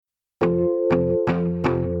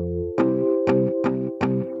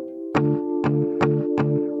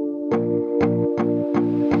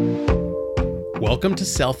Welcome to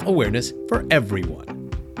Self-Awareness for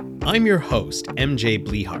Everyone. I'm your host, MJ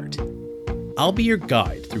Blehart. I'll be your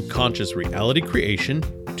guide through conscious reality creation,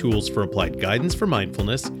 tools for applied guidance for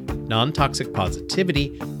mindfulness, non-toxic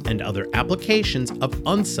positivity, and other applications of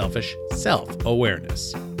unselfish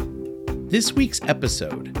self-awareness. This week's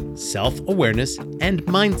episode, Self-Awareness and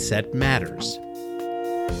Mindset Matters.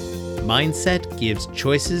 Mindset gives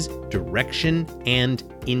choices, direction, and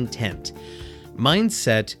intent.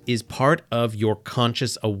 Mindset is part of your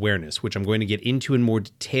conscious awareness, which I'm going to get into in more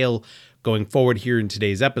detail going forward here in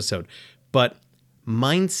today's episode. But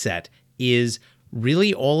mindset is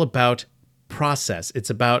really all about process. It's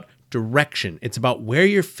about direction. It's about where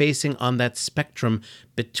you're facing on that spectrum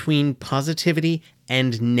between positivity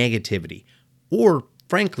and negativity, or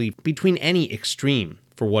frankly, between any extreme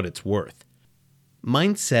for what it's worth.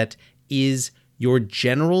 Mindset is your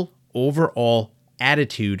general overall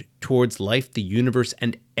attitude towards life, the universe,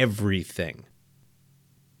 and everything.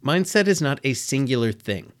 Mindset is not a singular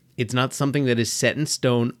thing. It's not something that is set in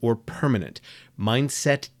stone or permanent.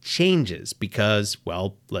 Mindset changes because,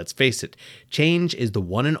 well, let's face it, change is the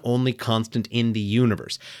one and only constant in the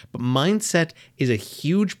universe. But mindset is a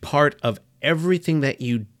huge part of everything that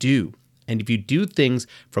you do. And if you do things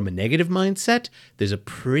from a negative mindset, there's a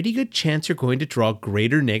pretty good chance you're going to draw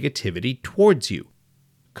greater negativity towards you.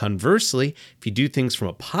 Conversely, if you do things from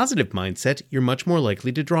a positive mindset, you're much more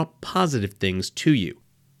likely to draw positive things to you.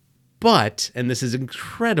 But, and this is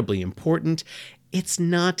incredibly important, it's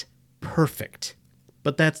not perfect.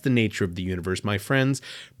 But that's the nature of the universe, my friends.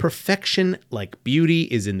 Perfection, like beauty,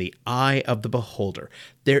 is in the eye of the beholder.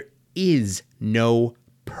 There is no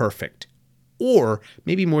perfect. Or,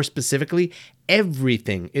 maybe more specifically,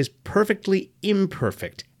 everything is perfectly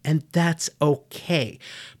imperfect. And that's okay.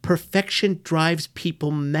 Perfection drives people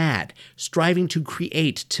mad. Striving to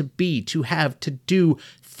create, to be, to have, to do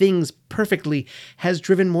things perfectly has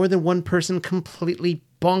driven more than one person completely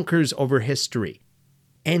bonkers over history.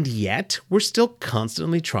 And yet, we're still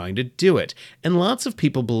constantly trying to do it. And lots of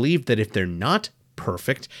people believe that if they're not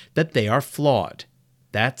perfect, that they are flawed.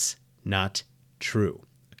 That's not true.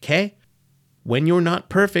 Okay? When you're not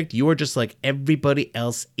perfect, you are just like everybody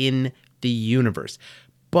else in the universe.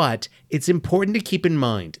 But it's important to keep in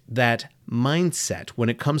mind that mindset, when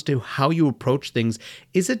it comes to how you approach things,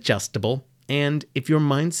 is adjustable. And if your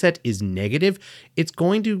mindset is negative, it's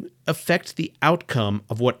going to affect the outcome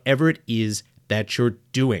of whatever it is that you're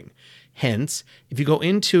doing. Hence, if you go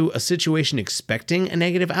into a situation expecting a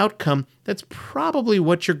negative outcome, that's probably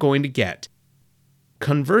what you're going to get.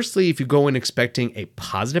 Conversely, if you go in expecting a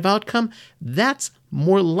positive outcome, that's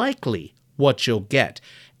more likely what you'll get.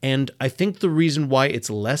 And I think the reason why it's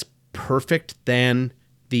less perfect than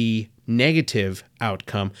the negative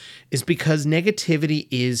outcome is because negativity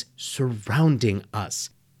is surrounding us.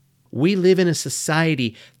 We live in a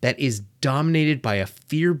society that is dominated by a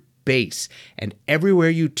fear base, and everywhere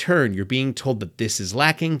you turn, you're being told that this is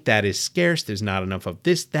lacking, that is scarce, there's not enough of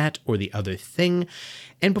this, that, or the other thing.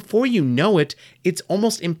 And before you know it, it's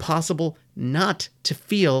almost impossible not to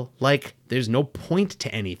feel like there's no point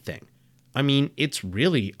to anything. I mean, it's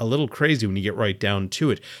really a little crazy when you get right down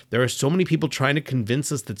to it. There are so many people trying to convince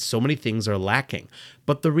us that so many things are lacking.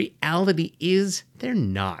 But the reality is they're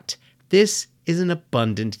not. This is an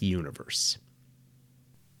abundant universe.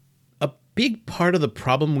 A big part of the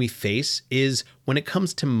problem we face is when it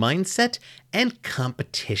comes to mindset and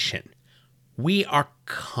competition. We are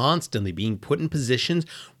constantly being put in positions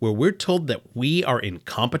where we're told that we are in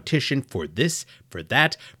competition for this, for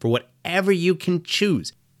that, for whatever you can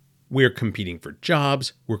choose. We're competing for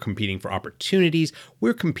jobs, we're competing for opportunities,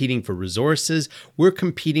 we're competing for resources, we're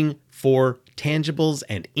competing for tangibles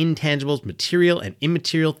and intangibles, material and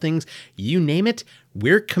immaterial things, you name it,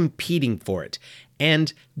 we're competing for it.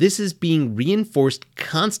 And this is being reinforced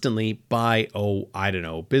constantly by,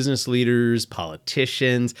 business leaders,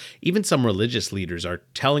 politicians, even some religious leaders are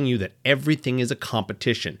telling you that everything is a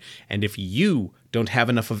competition. And if you don't have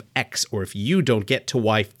enough of X, or if you don't get to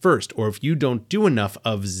Y first, or if you don't do enough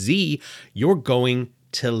of Z, you're going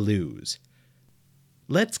to lose.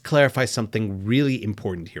 Let's clarify something really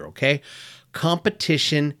important here, okay?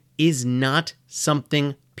 Competition is not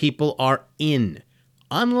something people are in.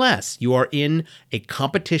 Unless you are in a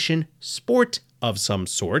competition sport of some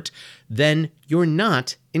sort, then you're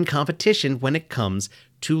not in competition when it comes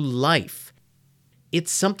to life.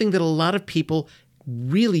 It's something that a lot of people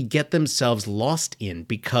really get themselves lost in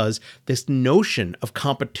because this notion of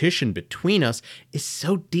competition between us is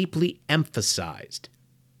so deeply emphasized.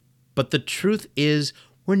 But the truth is,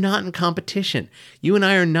 we're not in competition. You and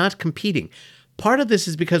I are not competing. Part of this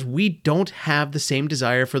is because we don't have the same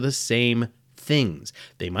desire for the same things.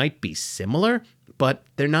 They might be similar, but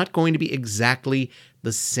they're not going to be exactly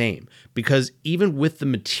the same. Because even with the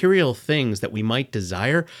material things that we might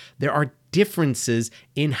desire, there are differences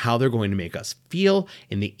in how they're going to make us feel,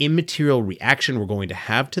 in the immaterial reaction we're going to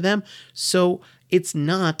have to them. So it's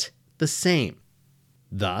not the same.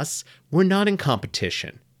 Thus, we're not in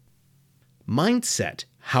competition. Mindset,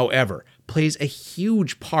 however, plays a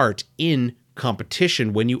huge part in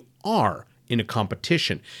competition when you are in a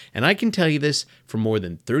competition. And I can tell you this from more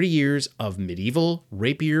than 30 years of medieval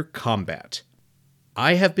rapier combat.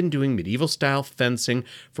 I have been doing medieval style fencing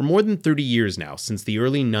for more than 30 years now, since the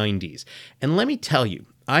early 90s. And let me tell you,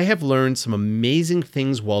 I have learned some amazing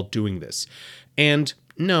things while doing this. And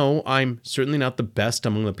no, I'm certainly not the best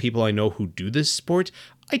among the people I know who do this sport.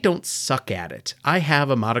 I don't suck at it. I have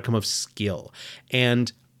a modicum of skill,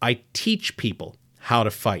 and I teach people how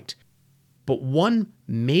to fight. But one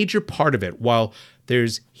major part of it, while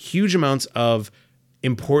there's huge amounts of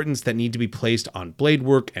importance that need to be placed on blade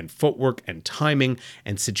work and footwork and timing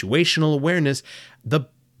and situational awareness, the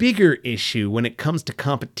bigger issue when it comes to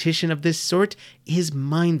competition of this sort is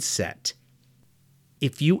mindset.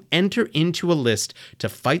 If you enter into a list to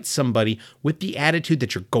fight somebody with the attitude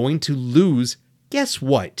that you're going to lose, guess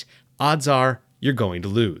what? Odds are you're going to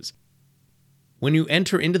lose. When you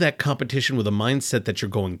enter into that competition with a mindset that you're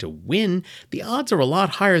going to win, the odds are a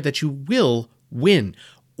lot higher that you will win.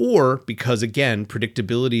 Or because, again,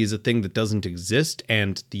 predictability is a thing that doesn't exist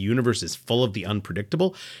and the universe is full of the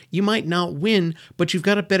unpredictable, you might not win, but you've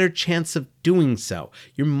got a better chance of doing so.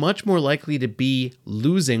 You're much more likely to be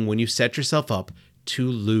losing when you set yourself up to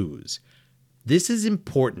lose. This is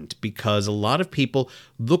important because a lot of people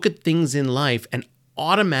look at things in life and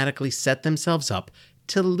automatically set themselves up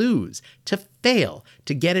to lose, to fail,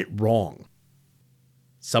 to get it wrong.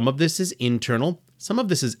 Some of this is internal, some of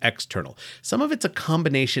this is external. Some of it's a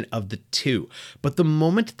combination of the two. But the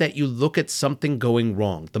moment that you look at something going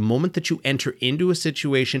wrong, the moment that you enter into a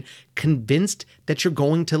situation convinced that you're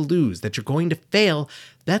going to lose, that you're going to fail,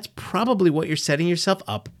 that's probably what you're setting yourself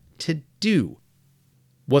up to do.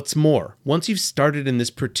 What's more, once you've started in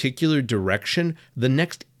this particular direction, the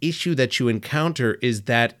next issue that you encounter is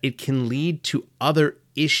that it can lead to other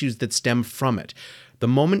issues that stem from it. The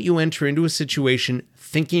moment you enter into a situation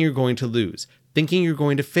thinking you're going to lose, thinking you're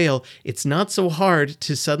going to fail, it's not so hard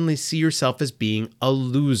to suddenly see yourself as being a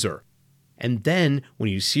loser. And then when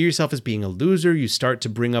you see yourself as being a loser, you start to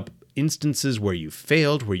bring up instances where you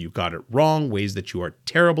failed, where you got it wrong, ways that you are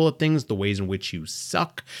terrible at things, the ways in which you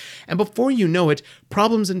suck. And before you know it,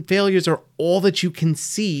 problems and failures are all that you can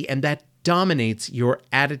see, and that dominates your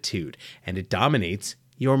attitude, and it dominates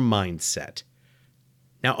your mindset.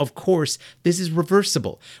 Now, of course, this is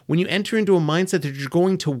reversible. When you enter into a mindset that you're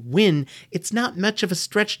going to win, it's not much of a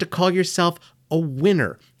stretch to call yourself a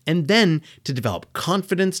winner. And then to develop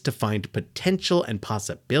confidence, to find potential and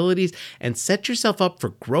possibilities, and set yourself up for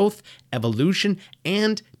growth, evolution,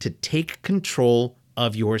 and to take control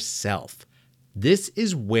of yourself. This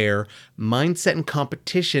is where mindset and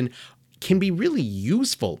competition can be really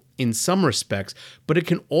useful in some respects, but it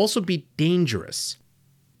can also be dangerous.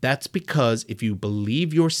 That's because if you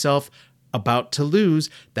believe yourself about to lose,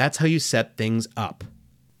 that's how you set things up.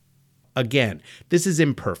 Again, this is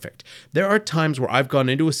imperfect. There are times where I've gone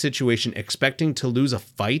into a situation expecting to lose a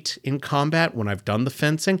fight in combat when I've done the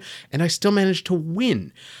fencing, and I still managed to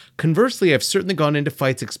win. Conversely, I've certainly gone into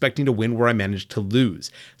fights expecting to win where I managed to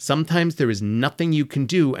lose. Sometimes there is nothing you can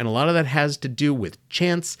do, and a lot of that has to do with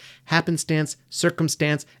chance, happenstance,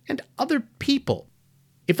 circumstance, and other people.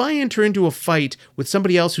 If I enter into a fight with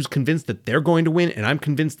somebody else who's convinced that they're going to win and I'm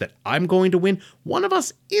convinced that I'm going to win, one of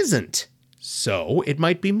us isn't. So it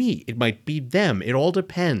might be me, it might be them, it all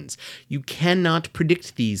depends. You cannot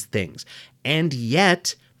predict these things. And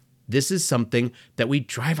yet, this is something that we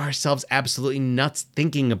drive ourselves absolutely nuts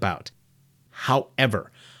thinking about.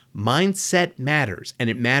 However, mindset matters, and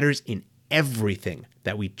it matters in everything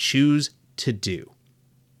that we choose to do.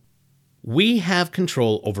 We have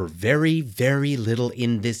control over very, very little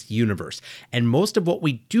in this universe, and most of what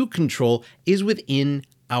we do control is within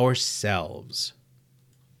ourselves.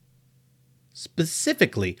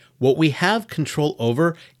 Specifically, what we have control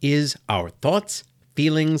over is our thoughts,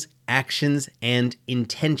 feelings, actions, and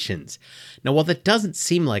intentions. Now, while that doesn't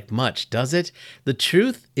seem like much, does it? The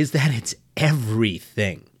truth is that it's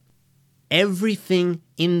everything. Everything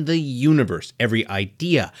in the universe, every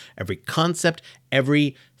idea, every concept,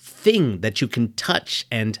 everything that you can touch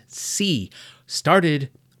and see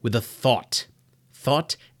started with a thought.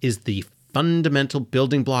 Thought is the fundamental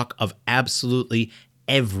building block of absolutely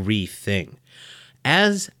everything.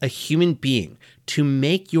 As a human being, to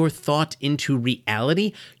make your thought into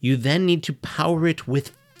reality, you then need to power it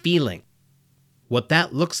with feeling. What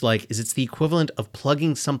that looks like is it's the equivalent of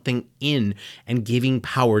plugging something in and giving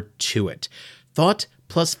power to it. Thought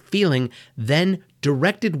plus feeling, then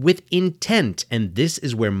directed with intent. And this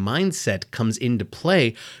is where mindset comes into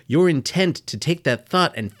play. Your intent to take that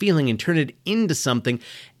thought and feeling and turn it into something,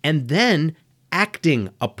 and then acting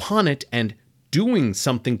upon it and doing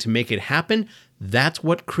something to make it happen. That's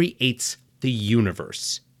what creates the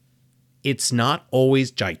universe. It's not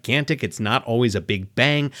always gigantic. It's not always a big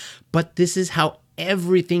bang, but this is how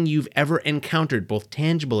everything you've ever encountered, both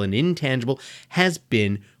tangible and intangible, has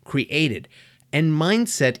been created. And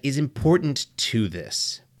mindset is important to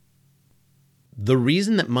this. The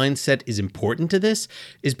reason that mindset is important to this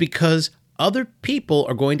is because other people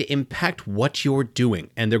are going to impact what you're doing,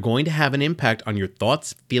 and they're going to have an impact on your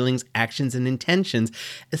thoughts, feelings, actions, and intentions,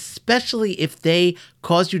 especially if they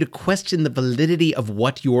cause you to question the validity of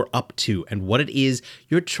what you're up to and what it is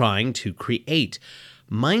you're trying to create.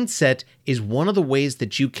 Mindset is one of the ways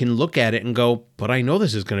that you can look at it and go, but I know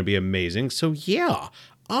this is going to be amazing, so yeah,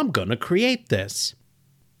 I'm going to create this.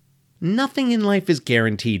 Nothing in life is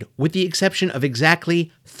guaranteed, with the exception of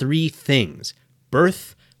exactly 3 things: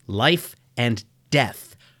 birth, life, and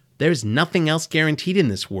death. There's nothing else guaranteed in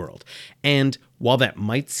this world. And while that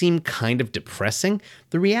might seem kind of depressing,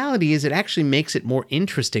 the reality is it actually makes it more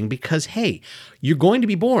interesting because, hey, you're going to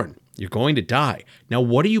be born. You're going to die. Now,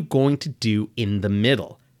 what are you going to do in the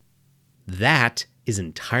middle? That is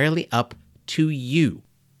entirely up to you.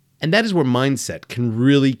 And that is where mindset can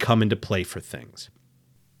really come into play for things.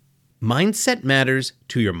 Mindset matters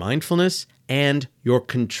to your mindfulness and your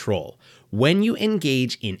control. When you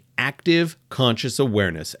engage in active conscious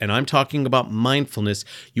awareness, and I'm talking about mindfulness,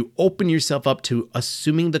 you open yourself up to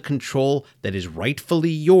assuming the control that is rightfully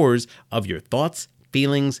yours of your thoughts,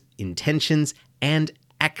 feelings, intentions, and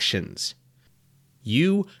actions.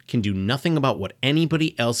 You can do nothing about what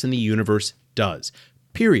anybody else in the universe does,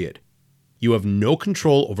 period. You have no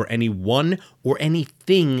control over anyone or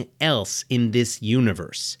anything else in this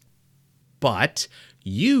universe. But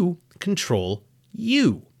you control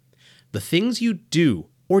you. The things you do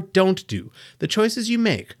or don't do, the choices you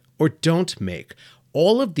make or don't make,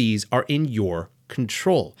 all of these are in your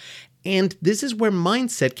control. And this is where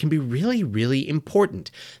mindset can be really, really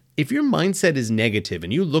important. If your mindset is negative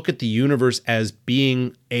and you look at the universe as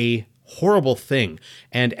being a horrible thing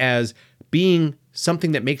and as being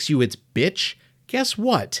something that makes you its bitch, guess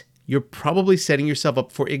what? You're probably setting yourself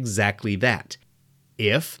up for exactly that.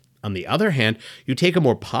 If, on the other hand, you take a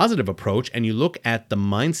more positive approach and you look at the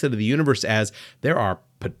mindset of the universe as there are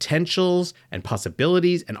potentials and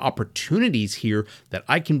possibilities and opportunities here that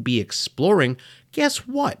I can be exploring, guess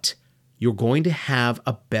what? You're going to have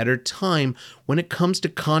a better time when it comes to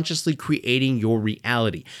consciously creating your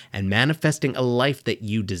reality and manifesting a life that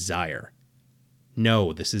you desire.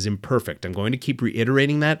 No, this is imperfect. I'm going to keep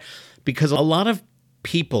reiterating that because a lot of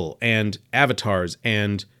people and avatars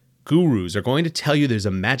and gurus are going to tell you there's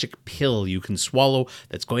a magic pill you can swallow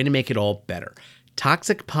that's going to make it all better.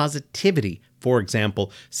 Toxic positivity, for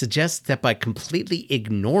example, suggests that by completely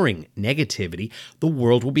ignoring negativity, the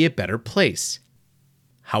world will be a better place.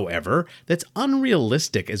 However, that's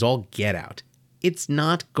unrealistic as all get out. It's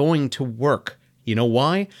not going to work. You know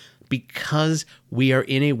why? Because we are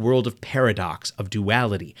in a world of paradox, of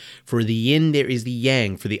duality. For the yin, there is the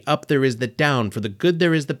yang. For the up, there is the down. For the good,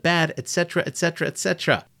 there is the bad, etc., etc.,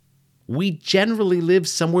 etc. We generally live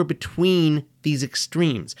somewhere between these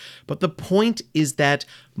extremes. But the point is that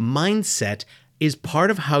mindset is part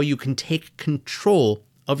of how you can take control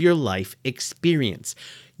of your life experience.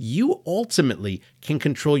 You ultimately can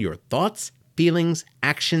control your thoughts, feelings,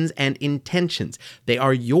 actions, and intentions. They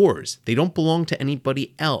are yours. They don't belong to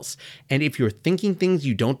anybody else. And if you're thinking things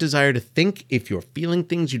you don't desire to think, if you're feeling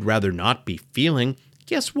things you'd rather not be feeling,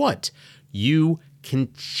 guess what? You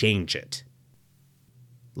can change it.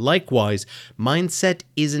 Likewise, mindset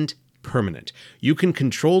isn't permanent. You can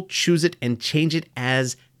control, choose it, and change it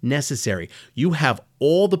as necessary. You have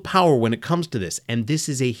all the power when it comes to this, and this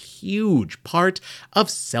is a huge part of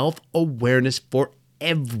self-awareness for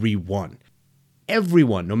everyone.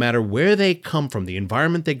 Everyone, no matter where they come from, the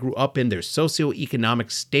environment they grew up in, their socioeconomic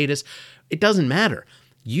status, it doesn't matter.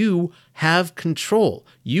 You have control.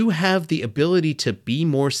 You have the ability to be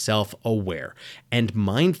more self-aware. And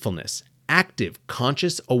mindfulness, active,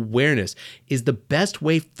 conscious awareness is the best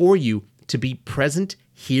way for you to be present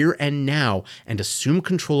here and now and assume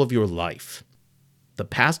control of your life. The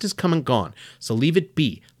past is come and gone, so leave it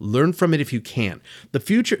be. Learn from it if you can. The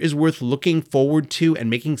future is worth looking forward to and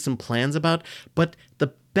making some plans about, but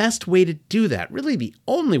the best way to do that, really the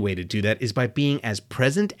only way to do that, is by being as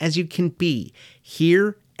present as you can be,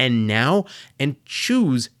 here and now and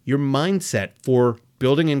choose your mindset for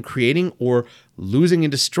building and creating or losing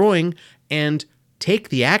and destroying, and take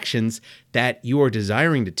the actions that you are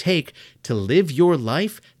desiring to take to live your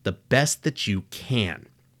life the best that you can.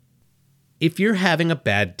 If you're having a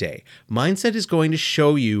bad day, mindset is going to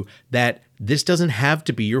show you that this doesn't have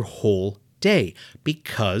to be your whole day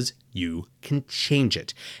because you can change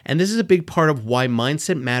it. And this is a big part of why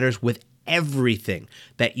mindset matters with everything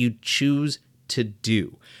that you choose to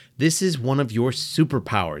do. This is one of your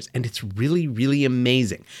superpowers, and it's really, really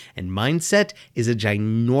amazing. And mindset is a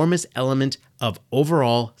ginormous element of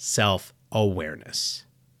overall self-awareness.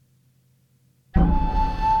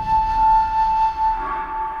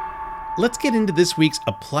 Let's get into this week's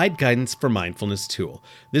Applied Guidance for Mindfulness tool.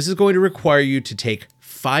 This is going to require you to take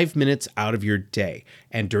 5 minutes out of your day.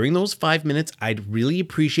 And during those 5 minutes, I'd really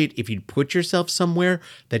appreciate if you'd put yourself somewhere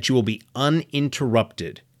that you will be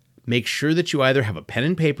uninterrupted. Make sure that you either have a pen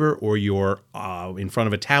and paper or you're in front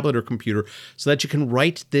of a tablet or computer so that you can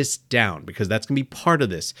write this down, because that's going to be part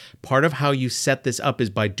of this. Part of how you set this up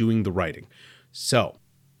is by doing the writing. So,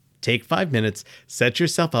 take 5 minutes, set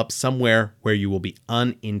yourself up somewhere where you will be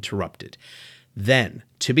uninterrupted. Then,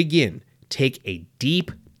 to begin, take a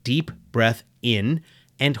deep, deep breath in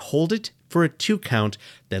and hold it for a 2 count,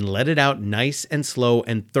 then let it out nice and slow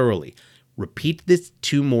and thoroughly. Repeat this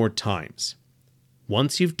 2 more times.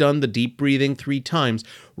 Once you've done the deep breathing 3 times,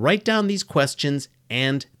 write down these questions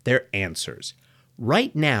and their answers.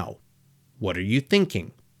 Right now, what are you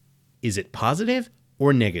thinking? Is it positive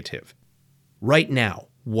or negative? Right now,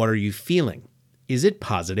 what are you feeling? Is it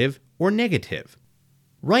positive or negative?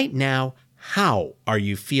 Right now, how are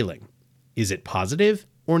you feeling? Is it positive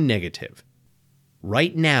or negative?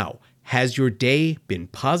 Right now, has your day been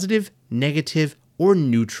positive, negative, or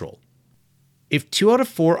neutral? If 2 out of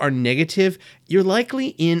 4 are negative, you're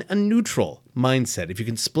likely in a neutral mindset. If you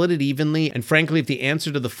can split it evenly, and frankly, if the answer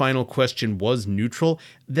to the final question was neutral,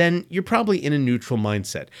 then you're probably in a neutral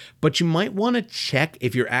mindset. But you might want to check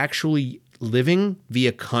if you're actually living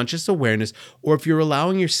via conscious awareness, or if you're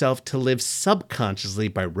allowing yourself to live subconsciously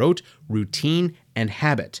by rote, routine, and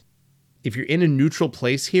habit. If you're in a neutral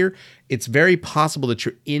place here, it's very possible that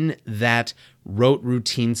you're in that rote,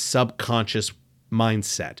 routine, subconscious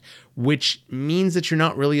mindset, which means that you're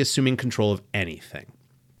not really assuming control of anything.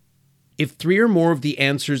 If 3 or more of the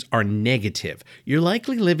answers are negative, you're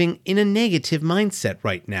likely living in a negative mindset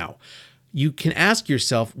right now. You can ask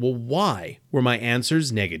yourself, well, why were my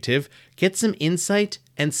answers negative? Get some insight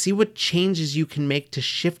and see what changes you can make to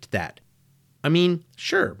shift that. I mean,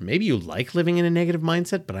 sure, maybe you like living in a negative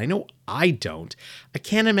mindset, but I know I don't. I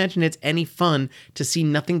can't imagine it's any fun to see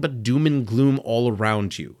nothing but doom and gloom all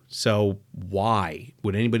around you. So why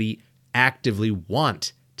would anybody actively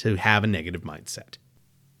want to have a negative mindset?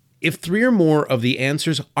 If 3 or more of the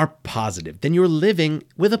answers are positive, then you're living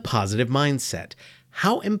with a positive mindset.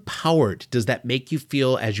 How empowered does that make you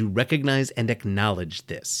feel as you recognize and acknowledge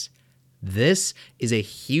this? This is a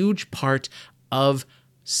huge part of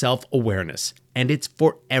self-awareness, and it's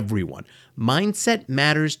for everyone. Mindset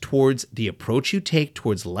matters towards the approach you take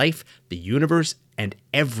towards life, the universe, and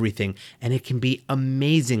everything, and it can be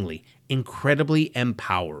amazingly, incredibly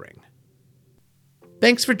empowering.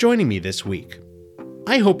 Thanks for joining me this week.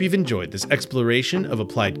 I hope you've enjoyed this exploration of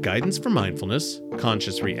applied guidance for mindfulness,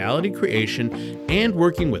 conscious reality creation, and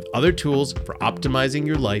working with other tools for optimizing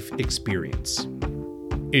your life experience.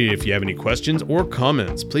 If you have any questions or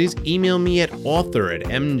comments, please email me at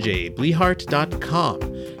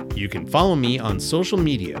author@mjblehart.com. You can follow me on social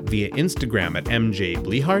media via Instagram at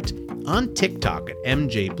mjblehart, on TikTok at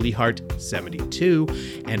mjblehart72,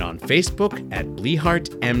 and on Facebook at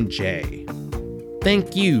blehartmj.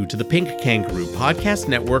 Thank you to the Pink Kangaroo Podcast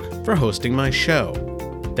Network for hosting my show.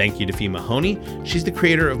 Thank you to Fee Mahoney. She's the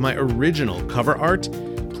creator of my original cover art.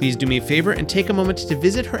 Please do me a favor and take a moment to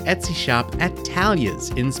visit her Etsy shop at Talia's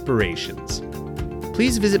Inspirations.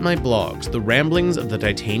 Please visit my blogs, The Ramblings of the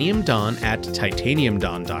Titanium Dawn at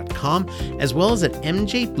titaniumdawn.com, as well as at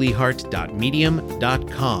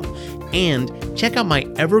mjblehart.medium.com. And check out my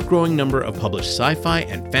ever-growing number of published sci-fi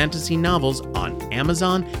and fantasy novels on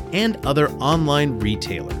Amazon and other online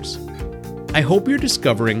retailers. I hope you're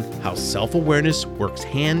discovering how self-awareness works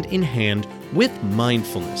hand in hand with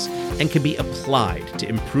mindfulness and can be applied to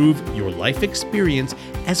improve your life experience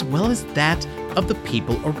as well as that of the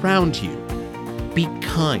people around you. Be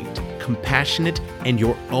kind, compassionate, and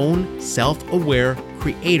your own self-aware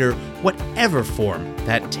creator, whatever form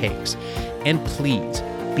that takes. And please,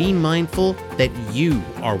 be mindful that you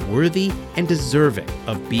are worthy and deserving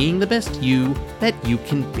of being the best you that you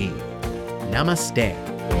can be. Namaste.